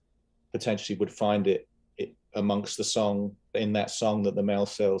potentially would find it amongst the song, in that song that the male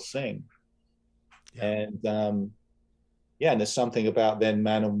cells sing. Yeah. And and there's something about then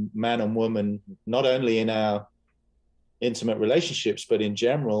man and woman, not only in our intimate relationships, but in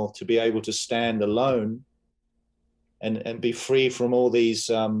general, to be able to stand alone and be free from all these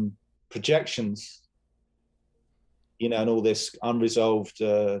projections, you know, and all this unresolved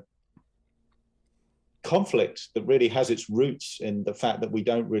conflict that really has its roots in the fact that we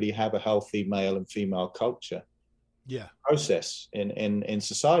don't really have a healthy male and female culture process in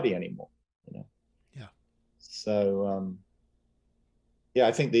society anymore, you know. Yeah. So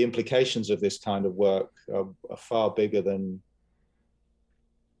I think the implications of this kind of work are far bigger than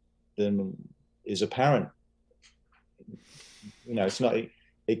is apparent. You know, it's not,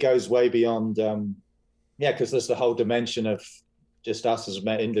 it goes way beyond because there's the whole dimension of just us as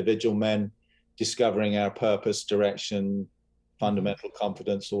individual men discovering our purpose, direction, fundamental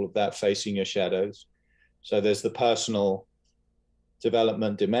confidence, all of that, facing your shadows. So there's the personal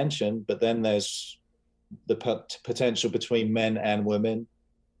development dimension, but then there's the potential between men and women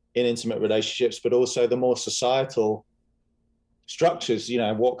in intimate relationships, but also the more societal structures, you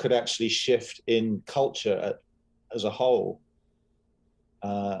know, what could actually shift in culture as a whole,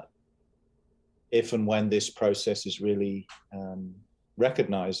 if and when this process is really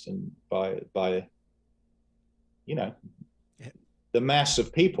recognized and by you know, the mass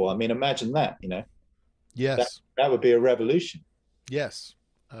of people. I mean, imagine that, you know. Yes. That would be a revolution. Yes.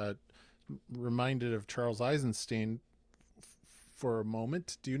 Reminded of Charles Eisenstein for a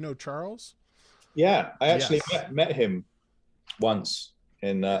moment. Do you know Charles? Yeah, I actually met him once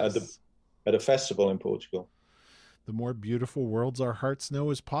in at a festival in Portugal. The more beautiful worlds our hearts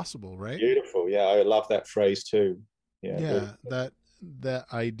know is possible, right? Beautiful. Yeah, I love that phrase too. Yeah, really.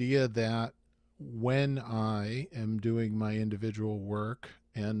 That idea that when I am doing my individual work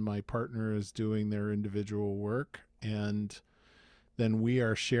and my partner is doing their individual work, and then we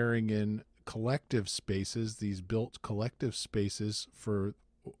are sharing in collective spaces, these built collective spaces for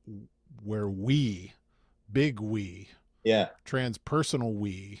where big we, transpersonal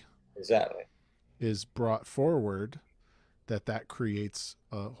we, exactly, is brought forward, that creates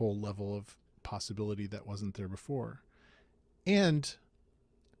a whole level of possibility that wasn't there before. And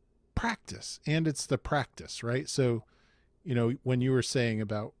practice, and it's the practice, right? So, you know, when you were saying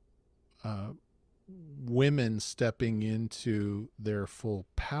about women stepping into their full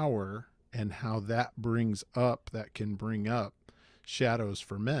power and how that can bring up shadows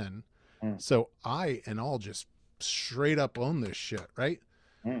for men. So I'll just straight up own this shit, right?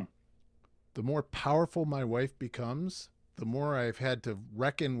 The more powerful my wife becomes, the more I've had to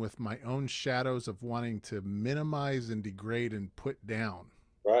reckon with my own shadows of wanting to minimize and degrade and put down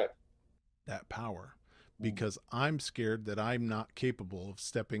that power, because I'm scared that I'm not capable of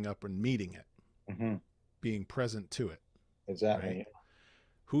stepping up and meeting it, being present to it. Exactly. Right?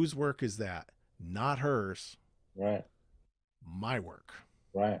 Whose work is that? Not hers. Right. My work.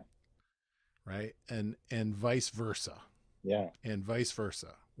 Right. Right. And vice versa. Yeah. And vice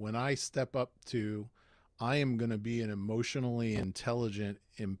versa. When I step up to, I am going to be an emotionally intelligent,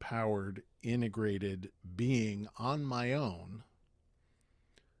 empowered, integrated being on my own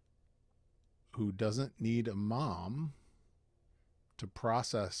who doesn't need a mom to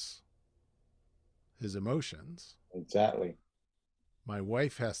process his emotions. Exactly. My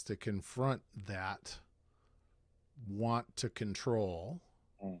wife has to confront that want to control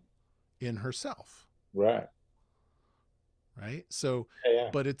in herself. Right. Right. So,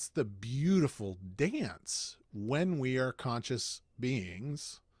 but it's the beautiful dance when we are conscious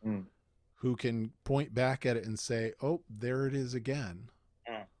beings who can point back at it and say, oh, there it is again.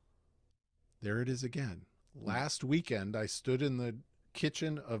 There it is again. Last weekend, I stood in the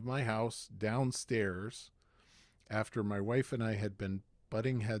kitchen of my house downstairs after my wife and I had been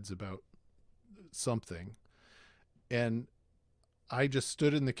butting heads about something. And I just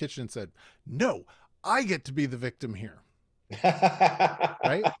stood in the kitchen and said, no, I get to be the victim here.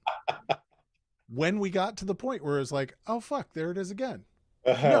 Right? When we got to the point where it's like, oh, fuck, there it is again.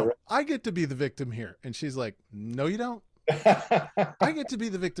 No, right. I get to be the victim here. And she's like, no, you don't. I get to be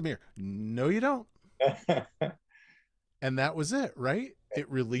the victim here. No, you don't. And that was it, right? It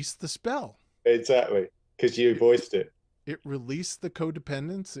released the spell. Exactly. Because you voiced it. It released the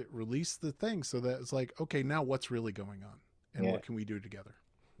codependence. It released the thing. So that it's like, okay, now what's really going on? And what can we do together?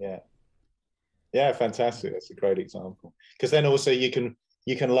 Yeah. Yeah, fantastic. That's a great example. Because then also you can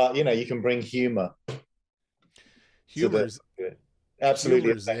bring humor. Humor's absolutely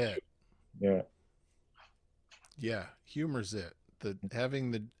humor's it. Yeah. Yeah, humor's it.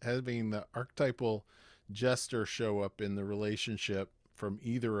 Having the archetypal jester show up in the relationship from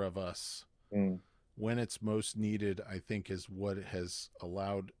either of us when it's most needed, I think, is what has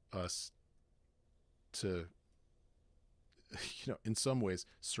allowed us to, in some ways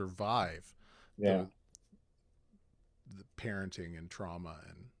survive the parenting and trauma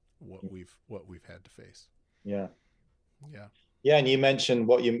and what we've had to face. Yeah. And you mentioned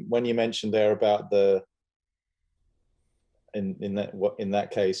when you mentioned there about in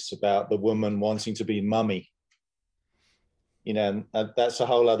that case about the woman wanting to be mummy, and that's a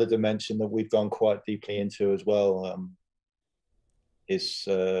whole other dimension that we've gone quite deeply into as well. It's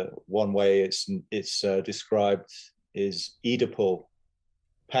one way it's described is Oedipal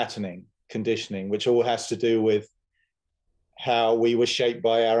patterning, conditioning, which all has to do with how we were shaped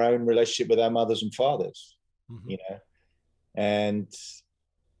by our own relationship with our mothers and fathers, and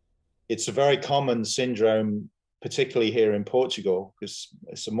it's a very common syndrome, particularly here in Portugal, because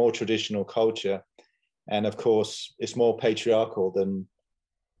it's a more traditional culture. And of course, it's more patriarchal than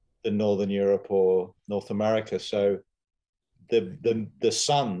Northern Europe or North America. So the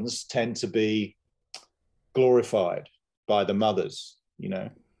sons tend to be glorified by the mothers,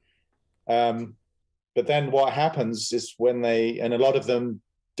 But then what happens is and a lot of them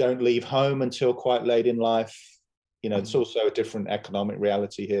don't leave home until quite late in life. It's also a different economic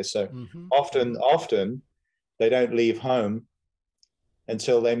reality here. So often they don't leave home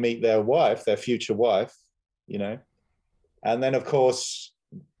until they meet their wife, their future wife, and then of course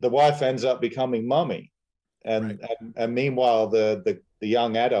the wife ends up becoming mummy, and meanwhile the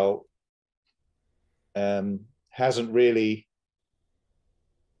young adult hasn't really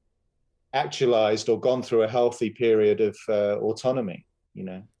actualized or gone through a healthy period of autonomy,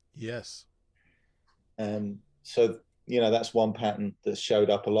 Yes. So that's one pattern that showed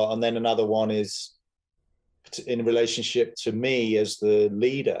up a lot. And then another one is in relationship to me as the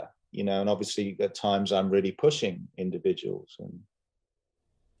leader, and obviously at times I'm really pushing individuals and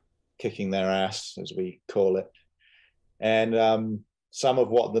kicking their ass, as we call it. And some of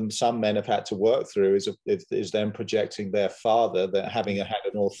what some men have had to work through is them projecting their father, that having had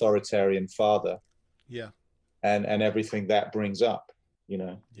an authoritarian father, and everything that brings up,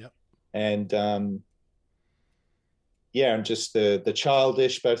 Yep. And and just the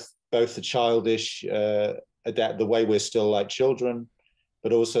childish, both the childish adapt the way we're still like children,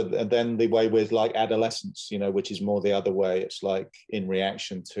 but also and then the way with like adolescence, you know, which is more the other way. It's like in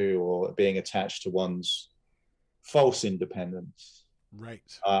reaction to or being attached to one's false independence. Right.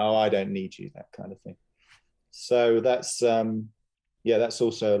 Oh, I don't need you, that kind of thing. So that's that's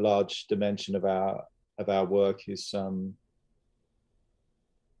also a large dimension of our work is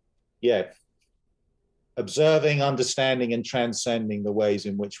observing, understanding, and transcending the ways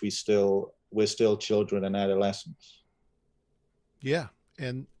in which we're still children and adolescents. Yeah,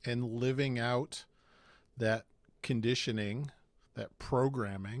 and living out that conditioning, that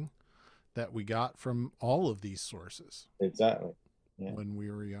programming that we got from all of these sources. Exactly. Yeah. When we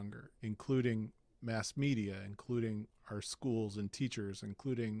were younger, including mass media, including our schools and teachers,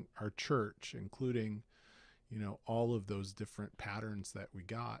 including our church, including, you know, all of those different patterns that we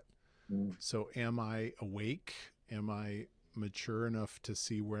got. So am I awake? Am I mature enough to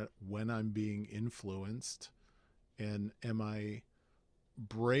see when I'm being influenced? And am I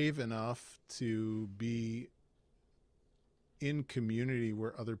brave enough to be in community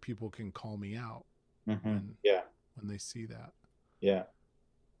where other people can call me out when they see that? Yeah,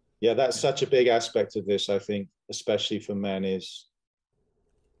 that's such a big aspect of this, I think, especially for men, is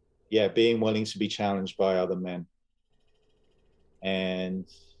being willing to be challenged by other men and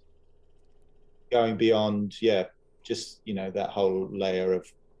going beyond just, you know, that whole layer of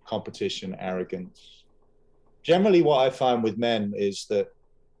competition, arrogance. Generally what I find with men is that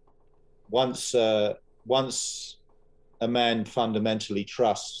once a man fundamentally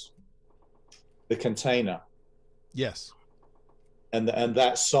trusts the container, yes, and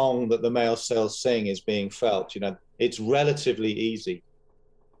that song that the male cells sing is being felt, you know, it's relatively easy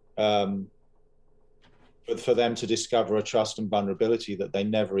for them to discover a trust and vulnerability that they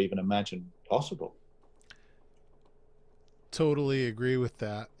never even imagined possible. Totally agree with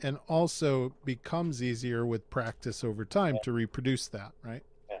that. And also becomes easier with practice over time to reproduce that, right?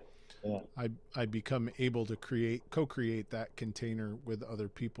 I become able to co-create that container with other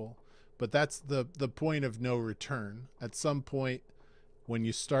people. But that's the point of no return. At some point, when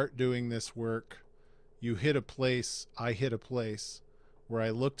you start doing this work, I hit a place where I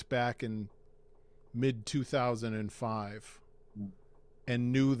looked back in mid 2005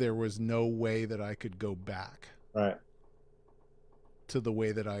 and knew there was no way that I could go back. Right. To the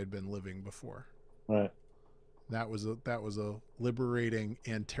way that I had been living before. Right. That was a liberating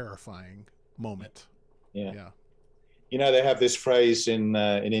and terrifying moment. Yeah. You know, they have this phrase in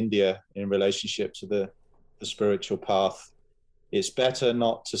India in relationship to the spiritual path. It's better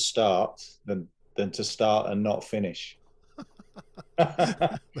not to start than to start and not finish.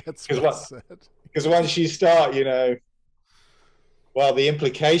 That's well said. Because once you start, you know, well, the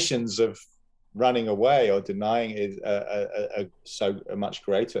implications of running away or denying is so much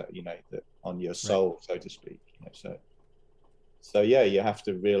greater, you know, on your soul, right, so to speak. You know, so yeah, you have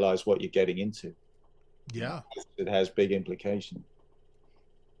to realize what you're getting into. Yeah, it has big implications.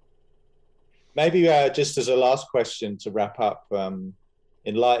 Maybe just as a last question to wrap up,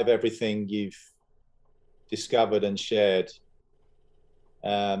 in light of everything you've discovered and shared,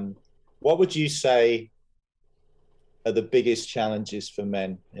 what would you say are the biggest challenges for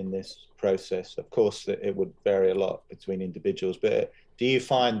men in this process? Of course, it would vary a lot between individuals, but do you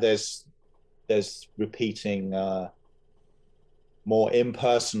find there's repeating, more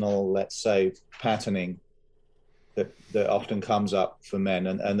impersonal, let's say, patterning that often comes up for men,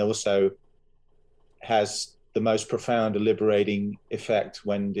 and also has the most profound liberating effect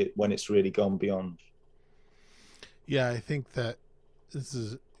when it's really gone beyond? Yeah, I think that this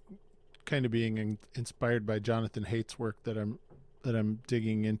is kind of being inspired by Jonathan Haidt's work that I'm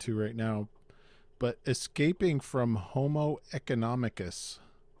digging into right now, but escaping from Homo economicus.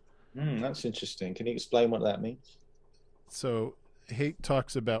 That's interesting. Can you explain what that means? So Haidt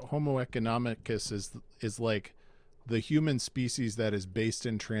talks about Homo economicus is like the human species that is based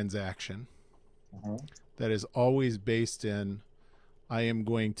in transaction, that is always based in, I am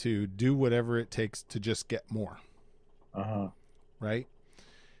going to do whatever it takes to just get more. Right?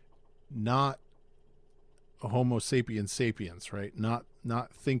 Not a Homo sapiens sapiens, right? Not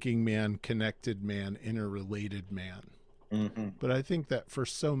thinking man, connected man, interrelated man. But I think that for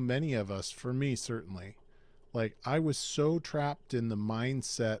so many of us, for me certainly, like I was so trapped in the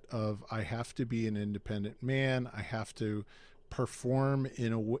mindset of I have to be an independent man, I have to perform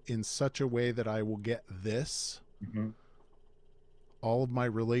in such a way that I will get this. All of my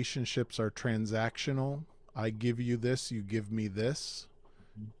relationships are transactional. I give you this, you give me this.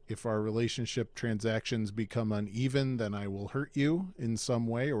 If our relationship transactions become uneven, then I will hurt you in some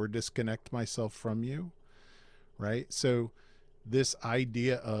way or disconnect myself from you, right? So this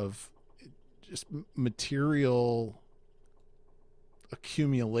idea of just material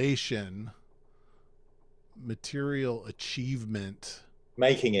accumulation, material achievement,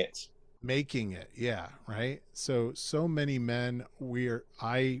 making it. Yeah, right. So many men,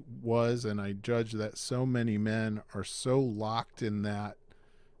 I was, and I judge that so many men are so locked in that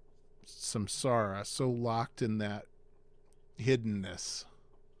samsara, so locked in that hiddenness,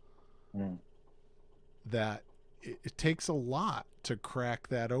 that it takes a lot to crack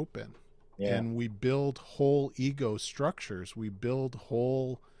that open. Yeah. And we build whole ego structures, we build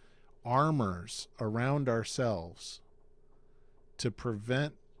whole armors around ourselves to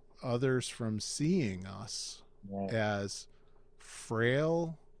prevent others from seeing us as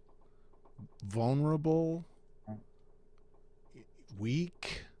frail, vulnerable,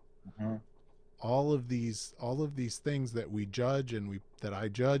 weak, all of these things that we judge, and that I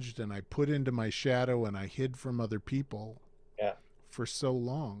judged and I put into my shadow and I hid from other people for so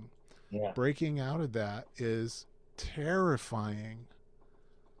long. Breaking out of that is terrifying,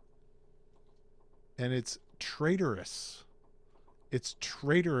 and it's traitorous. It's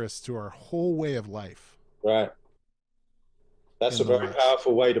traitorous to our whole way of life. Right. That's a very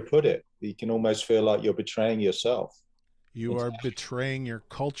powerful way to put it. You can almost feel like you're betraying yourself. You are betraying your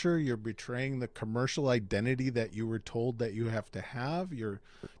culture. You're betraying the commercial identity that you were told that you have to have. You're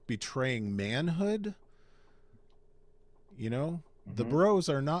betraying manhood. You know, the bros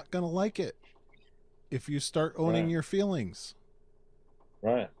are not going to like it if you start owning your feelings.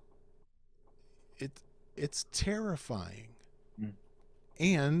 Right. It's terrifying.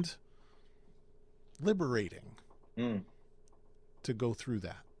 And liberating to go through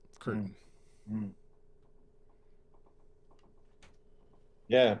that curtain.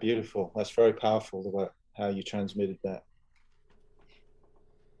 Yeah, beautiful. That's very powerful about how you transmitted that.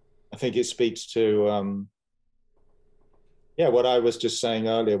 I think it speaks to, what I was just saying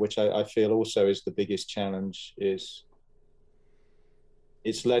earlier, which I feel also is the biggest challenge, is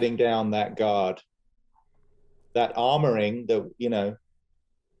it's letting down that guard, that armoring that,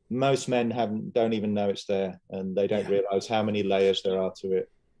 most men don't even know it's there, and they don't realize how many layers there are to it.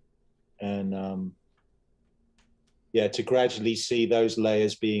 And to gradually see those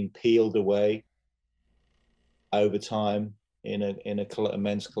layers being peeled away over time in a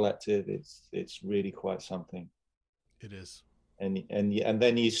men's collective, it's really quite something. It is. And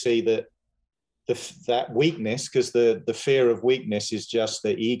then you see that that weakness, because the fear of weakness is just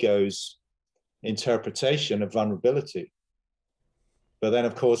the ego's interpretation of vulnerability. But then,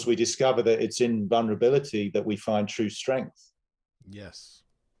 of course, we discover that it's in vulnerability that we find true strength. Yes.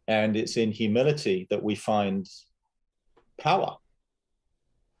 And it's in humility that we find power.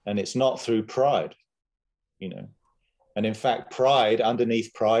 And it's not through pride, And in fact,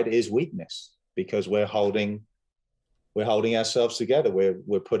 underneath pride is weakness, because we're holding ourselves together.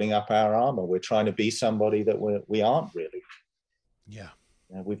 We're putting up our armor. We're trying to be somebody that we aren't really. Yeah.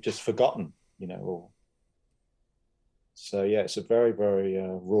 We've just forgotten, So it's a very, very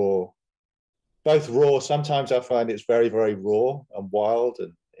raw, both raw. Sometimes I find it's very, very raw and wild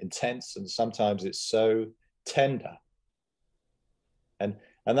and intense, and sometimes it's so tender. And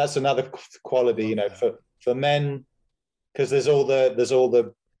that's another quality, for men, because there's all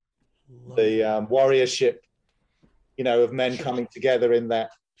the warriorship, of men coming together in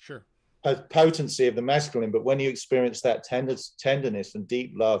that potency of the masculine. But when you experience that tenderness and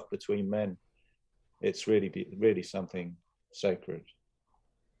deep love between men, it's really something sacred.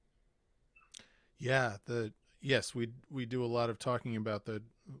 Yeah, we do a lot of talking about the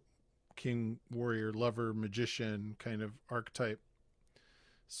king, warrior, lover, magician kind of archetype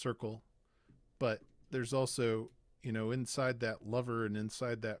circle, but there's also, inside that lover and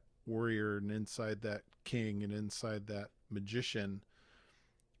inside that warrior and inside that king and inside that magician,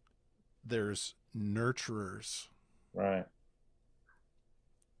 there's nurturers. Right.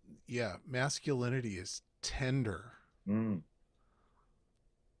 Yeah, masculinity is tender.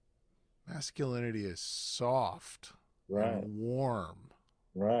 Masculinity is soft, right, and warm,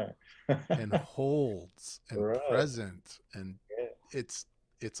 right, and holds and present, and it's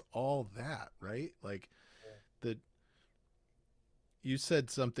all that, right? Like you said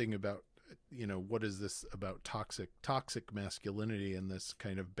something about, what is this about toxic masculinity and this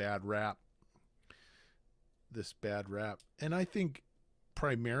kind of bad rap. And I think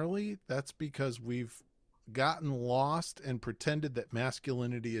primarily that's because we've gotten lost and pretended that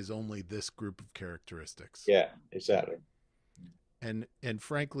masculinity is only this group of characteristics. Yeah, exactly. And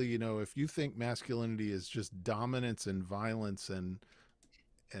frankly, if you think masculinity is just dominance and violence and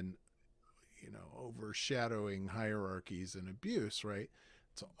overshadowing hierarchies and abuse, right?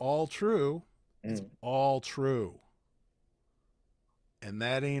 It's all true. It's all true. And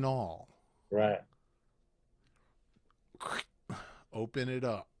that ain't all. Right. open it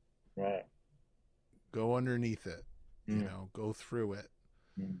up. Right. Go underneath it, go through it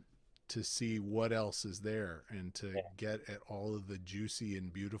to see what else is there and to get at all of the juicy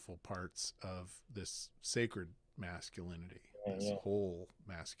and beautiful parts of this sacred masculinity, this whole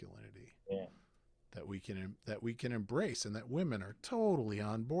masculinity that we can embrace and that women are totally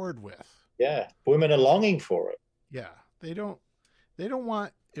on board with. Yeah. Women are longing for it. Yeah. They don't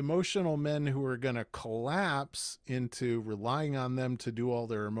want emotional men who are going to collapse into relying on them to do all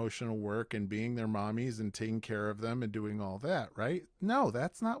their emotional work and being their mommies and taking care of them and doing all that, right? No,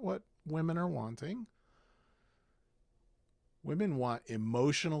 that's not what women are wanting. Women want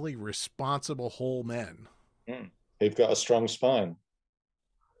emotionally responsible whole men. Who've got a strong spine.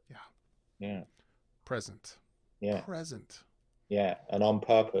 Yeah. Yeah. Present. Yeah. Present. Yeah. And on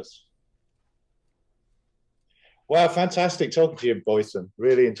purpose. Well, fantastic talking to you, Boyson.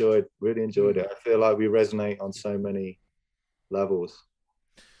 Really enjoyed it. I feel like we resonate on so many levels.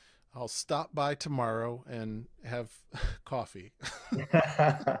 I'll stop by tomorrow and have coffee.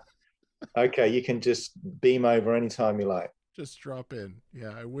 Okay, you can just beam over anytime you like. Just drop in.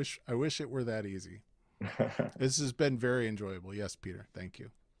 Yeah, I wish it were that easy. This has been very enjoyable. Yes, Peter. Thank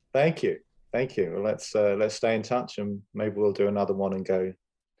you. Thank you. Well, let's stay in touch, and maybe we'll do another one and go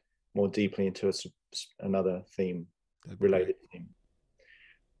more deeply into another theme, related theme.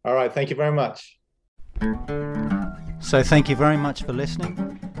 All right. Thank you very much. So thank you very much for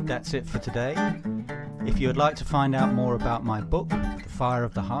listening. That's it for today. If you would like to find out more about my book, The Fire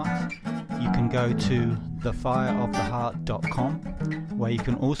of the Heart, you can go to thefireoftheheart.com, where you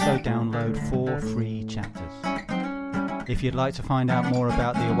can also download 4 free chapters. If you'd like to find out more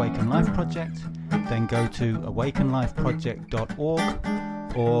about the Awaken Life Project, then go to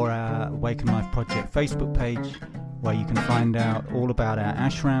awakenlifeproject.org or our Awaken Life Project Facebook page, where you can find out all about our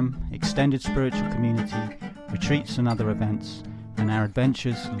ashram, extended spiritual community, retreats and other events, and our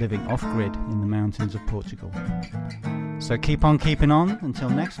adventures living off-grid in the mountains of Portugal. So keep on keeping on until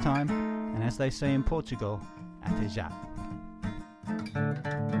next time, and as they say in Portugal, até já.